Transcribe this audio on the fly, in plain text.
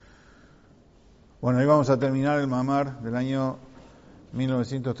Bueno, hoy vamos a terminar el mamar del año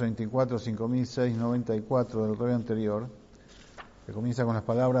 1934, 5694 del rey anterior, que comienza con las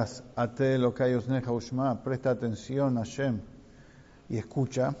palabras Ate Elokai Osneja Ushma, presta atención a Hashem y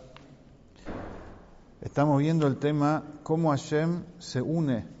escucha. Estamos viendo el tema cómo Hashem se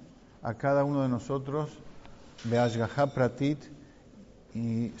une a cada uno de nosotros, Be'ashgaha Pratit,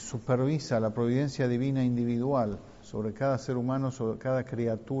 y supervisa la providencia divina individual sobre cada ser humano, sobre cada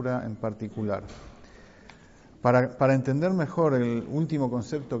criatura en particular. Para entender mejor el último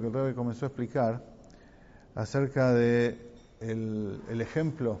concepto que el Rebbe comenzó a explicar acerca de el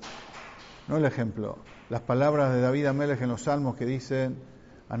ejemplo, no el ejemplo, las palabras de David Amelech en los Salmos que dicen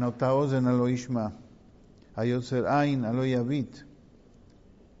Anota ozen alo ishma, ayotzer ain alo yavit.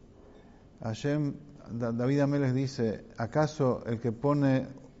 David Amelech dice, ¿acaso el que pone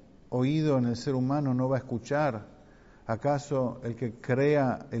oído en el ser humano no va a escuchar? ¿Acaso el que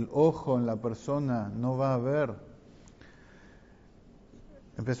crea el ojo en la persona no va a ver?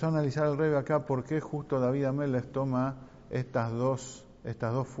 Empezó a analizar el Rebbe acá por qué justo David Amelech toma estas dos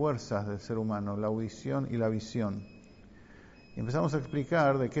fuerzas del ser humano, la audición y la visión. Y empezamos a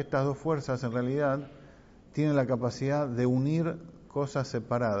explicar de que estas dos fuerzas en realidad tienen la capacidad de unir cosas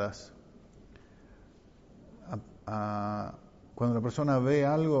separadas. Cuando la persona ve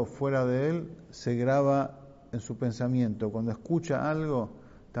algo fuera de él, se graba en su pensamiento. Cuando escucha algo,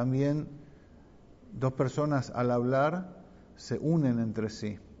 también dos personas al hablar se unen entre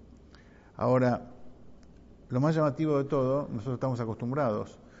sí. Ahora, lo más llamativo de todo, nosotros estamos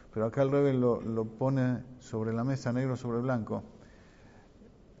acostumbrados, pero acá el Rebbe lo pone sobre la mesa, negro sobre blanco.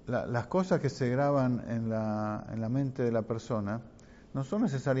 Las cosas que se graban en la mente de la persona no son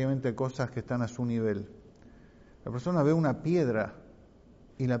necesariamente cosas que están a su nivel. La persona ve una piedra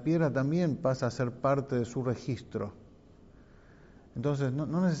y la piedra también pasa a ser parte de su registro. Entonces, no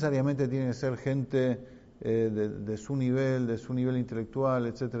necesariamente tiene que ser gente de su nivel intelectual,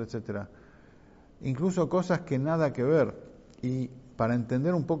 etcétera, etcétera. Incluso cosas que nada que ver. Y para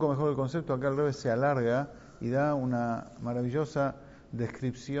entender un poco mejor el concepto, acá el Rebbe se alarga y da una maravillosa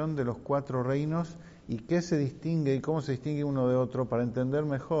descripción de los 4 reinos y qué se distingue y cómo se distingue uno de otro, para entender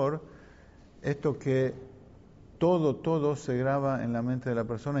mejor esto que todo se graba en la mente de la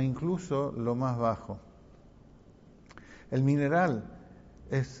persona, incluso lo más bajo. El mineral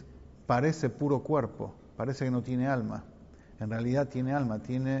parece puro cuerpo, parece que no tiene alma. En realidad tiene alma,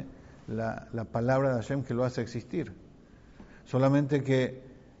 tiene la palabra de Hashem que lo hace existir. Solamente que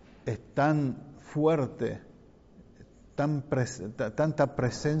es tan fuerte, tanta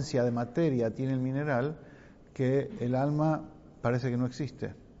presencia de materia tiene el mineral, que el alma parece que no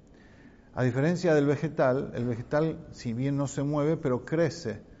existe. A diferencia del vegetal, el vegetal, si bien no se mueve, pero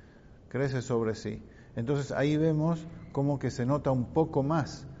crece sobre sí. Entonces ahí vemos como que se nota un poco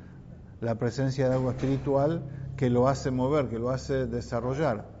más la presencia de algo espiritual que lo hace mover, que lo hace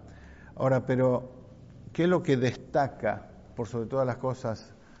desarrollar. Ahora, pero, ¿qué es lo que destaca, por sobre todas las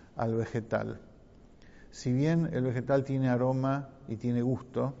cosas, al vegetal? Si bien el vegetal tiene aroma y tiene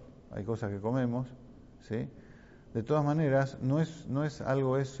gusto, hay cosas que comemos, ¿sí? De todas maneras, no es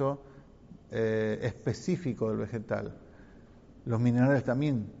algo eso específico del vegetal. Los minerales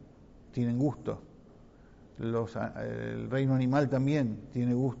también tienen gusto. El reino animal también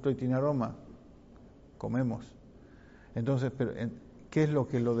tiene gusto y tiene aroma. Comemos. Entonces, ¿qué es lo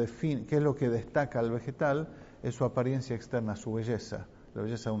que lo define? ¿Qué es lo que destaca al vegetal? Es su apariencia externa, su belleza, la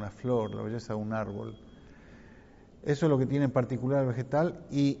belleza de una flor, la belleza de un árbol. Eso es lo que tiene en particular el vegetal,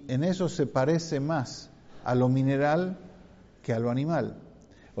 y en eso se parece más a lo mineral que a lo animal.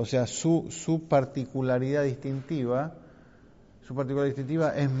 O sea, su particularidad distintiva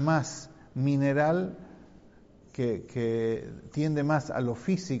es más mineral, que tiende más a lo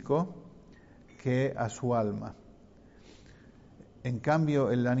físico que a su alma. En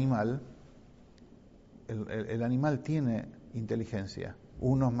cambio, el animal tiene inteligencia,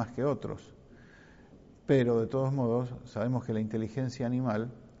 unos más que otros. Pero de todos modos, sabemos que la inteligencia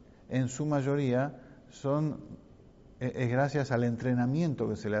animal, en su mayoría, es gracias al entrenamiento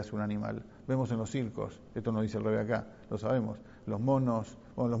que se le hace a un animal. Vemos en los circos, esto nos dice el Rebbe acá, lo sabemos, los monos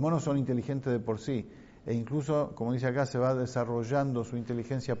son inteligentes de por sí, e incluso, como dice acá, se va desarrollando su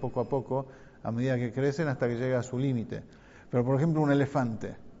inteligencia poco a poco, a medida que crecen, hasta que llega a su límite. Pero, por ejemplo, un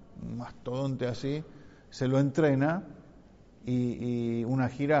elefante, un mastodonte así, se lo entrena, y una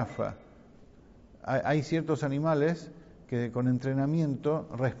jirafa. Hay ciertos animales que con entrenamiento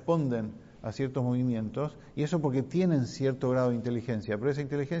responden a ciertos movimientos, y eso porque tienen cierto grado de inteligencia, pero esa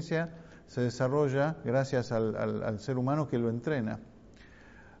inteligencia se desarrolla gracias al ser humano que lo entrena.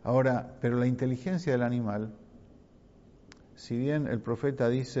 Ahora, pero la inteligencia del animal, si bien el profeta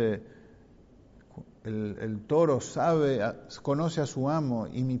dice, el toro conoce a su amo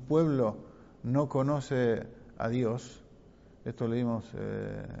y mi pueblo no conoce a Dios. Esto leímos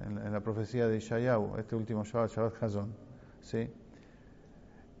en la profecía de Ishayahu, este último Shabbat Hazon, ¿sí?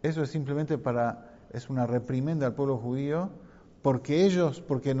 Eso es simplemente es una reprimenda al pueblo judío porque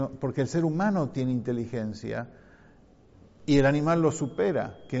el ser humano tiene inteligencia y el animal lo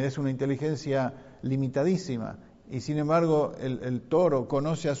supera, que es una inteligencia limitadísima. Y sin embargo, el toro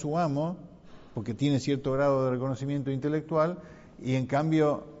conoce a su amo porque tiene cierto grado de reconocimiento intelectual, y en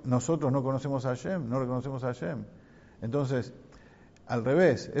cambio nosotros no conocemos a Hashem, no reconocemos a Hashem. Entonces, al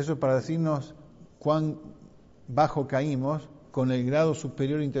revés, eso es para decirnos cuán bajo caímos con el grado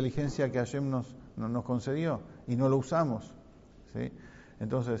superior de inteligencia que Hashem nos concedió y no lo usamos, ¿sí?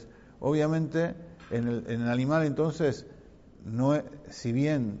 Entonces, obviamente, en el animal entonces, si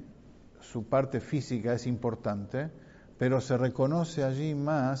bien su parte física es importante, pero se reconoce allí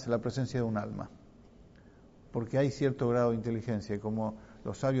más la presencia de un alma, porque hay cierto grado de inteligencia, como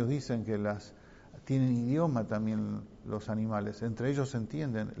los sabios dicen que tienen idioma también los animales, entre ellos se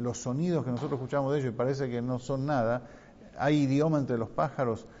entienden, los sonidos que nosotros escuchamos de ellos y parece que no son nada, hay idioma entre los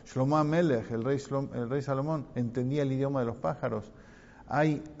pájaros. Shlomo HaMelech, el rey Salomón, entendía el idioma de los pájaros.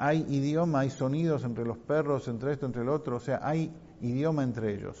 Hay idioma, hay sonidos entre los perros, entre esto, entre el otro, o sea, hay idioma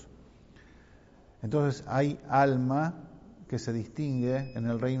entre ellos. Entonces hay alma que se distingue en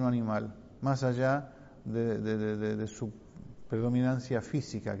el reino animal, más allá de su predominancia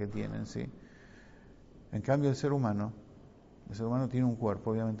física que tienen, ¿sí? En cambio el ser humano tiene un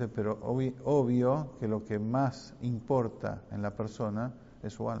cuerpo, obviamente, pero obvio que lo que más importa en la persona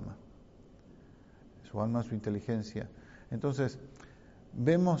es su alma, su inteligencia. Entonces,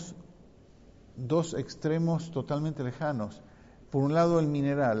 vemos dos extremos totalmente lejanos. Por un lado el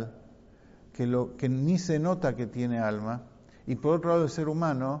mineral, que ni se nota que tiene alma, y por otro lado el ser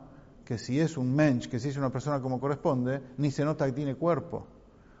humano, que si es un mensch, que si es una persona como corresponde, ni se nota que tiene cuerpo,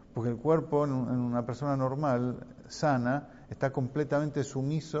 porque el cuerpo en una persona normal, sana, está completamente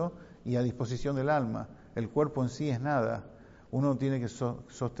sumiso y a disposición del alma. El cuerpo en sí es nada. Uno tiene que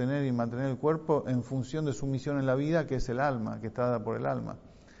sostener y mantener el cuerpo en función de su misión en la vida, que es el alma, que está dada por el alma.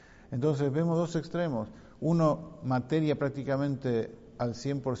 Entonces vemos dos extremos, uno materia prácticamente al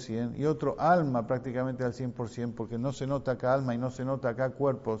 100% y otro alma prácticamente al 100%, porque no se nota acá alma y no se nota acá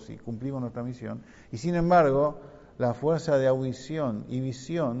cuerpo si cumplimos nuestra misión. Y sin embargo, la fuerza de audición y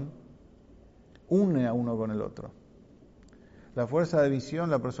visión une a uno con el otro. La fuerza de visión,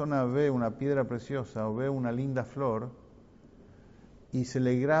 la persona ve una piedra preciosa o ve una linda flor y se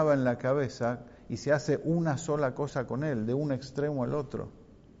le graba en la cabeza y se hace una sola cosa con él, de un extremo al otro.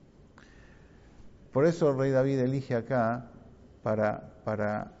 Por eso el rey David elige acá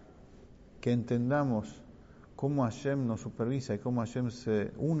para que entendamos cómo Hashem nos supervisa y cómo Hashem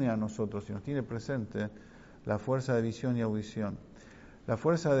se une a nosotros y nos tiene presente la fuerza de visión y audición.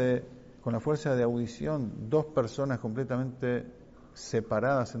 Con la fuerza de audición, dos personas completamente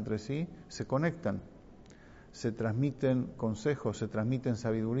separadas entre sí se conectan, se transmiten consejos, se transmiten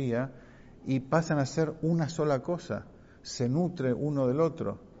sabiduría y pasan a ser una sola cosa, se nutre uno del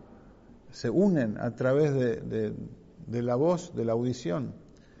otro, se unen a través de la voz, de la audición.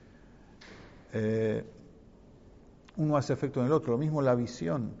 Uno hace efecto en el otro, lo mismo la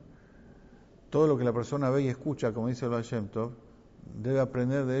visión. Todo lo que la persona ve y escucha, como dice el Baal Shem Tov, debe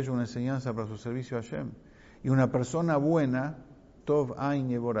aprender de ello una enseñanza para su servicio a Hashem. Y una persona buena, Tov Ain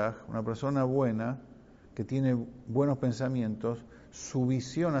Yevorach, una persona buena, que tiene buenos pensamientos, su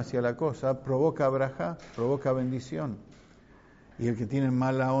visión hacia la cosa provoca brajá, provoca bendición. Y el que tiene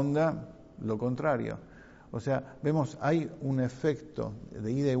mala onda, lo contrario. O sea, vemos, hay un efecto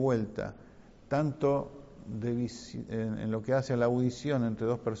de ida y vuelta, tanto en lo que hace a la audición entre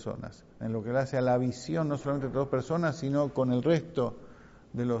dos personas, en lo que hace a la visión no solamente entre dos personas, sino con el resto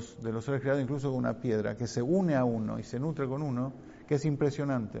de los seres creados, incluso con una piedra, que se une a uno y se nutre con uno, que es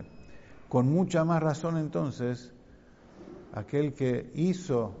impresionante. Con mucha más razón entonces, aquel que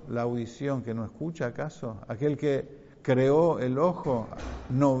hizo la audición, que no escucha acaso, aquel que creó el ojo,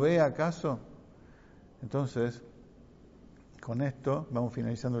 no ve acaso. Entonces, con esto vamos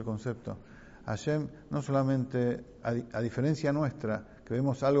finalizando el concepto. Hashem no solamente, a diferencia nuestra, que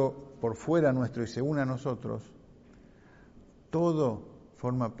vemos algo por fuera nuestro y se une a nosotros, todo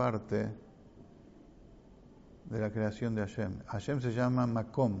forma parte de la creación de Hashem. Hashem se llama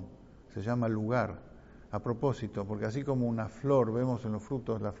Makom, se llama lugar, a propósito, porque así como una flor, vemos en los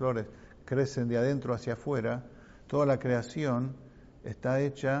frutos, las flores crecen de adentro hacia afuera, toda la creación está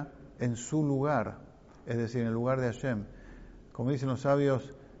hecha en su lugar, es decir, en el lugar de Hashem. Como dicen los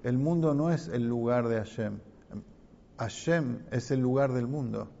sabios, el mundo no es el lugar de Hashem. Hashem es el lugar del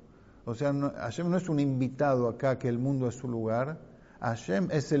mundo. O O sea, Hashem no es un invitado acá que el mundo es su lugar. Hashem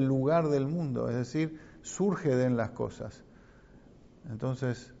es el lugar del mundo, es decir, surge de en las cosas.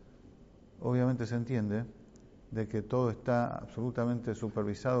 Entonces, obviamente se entiende de que todo está absolutamente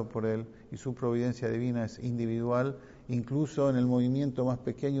supervisado por Él y su providencia divina es individual, incluso en el movimiento más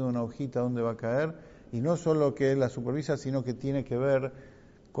pequeño de una hojita donde va a caer, y no solo que Él la supervisa, sino que tiene que ver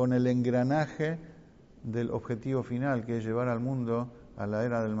con el engranaje del objetivo final, que es llevar al mundo a la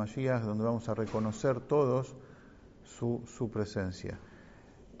era del Mashiach, donde vamos a reconocer todos su presencia.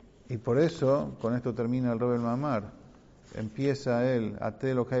 Y por eso, con esto termina el Rebel Mamar, empieza él,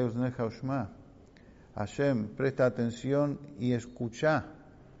 Ate Elokayos Neja Ushma, Hashem, presta atención y escucha,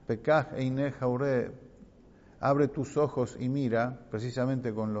 Pekaj Eineja Ure, abre tus ojos y mira,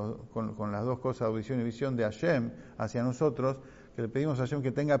 precisamente con las dos cosas, audición y visión de Hashem hacia nosotros, que le pedimos a Hashem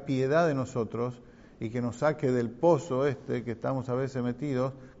que tenga piedad de nosotros y que nos saque del pozo que estamos a veces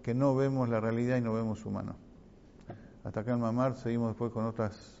metidos, que no vemos la realidad y no vemos su mano. Hasta acá en Mamar, seguimos después con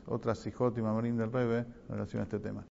otras sijot y mamarim del Rebbe en relación a este tema.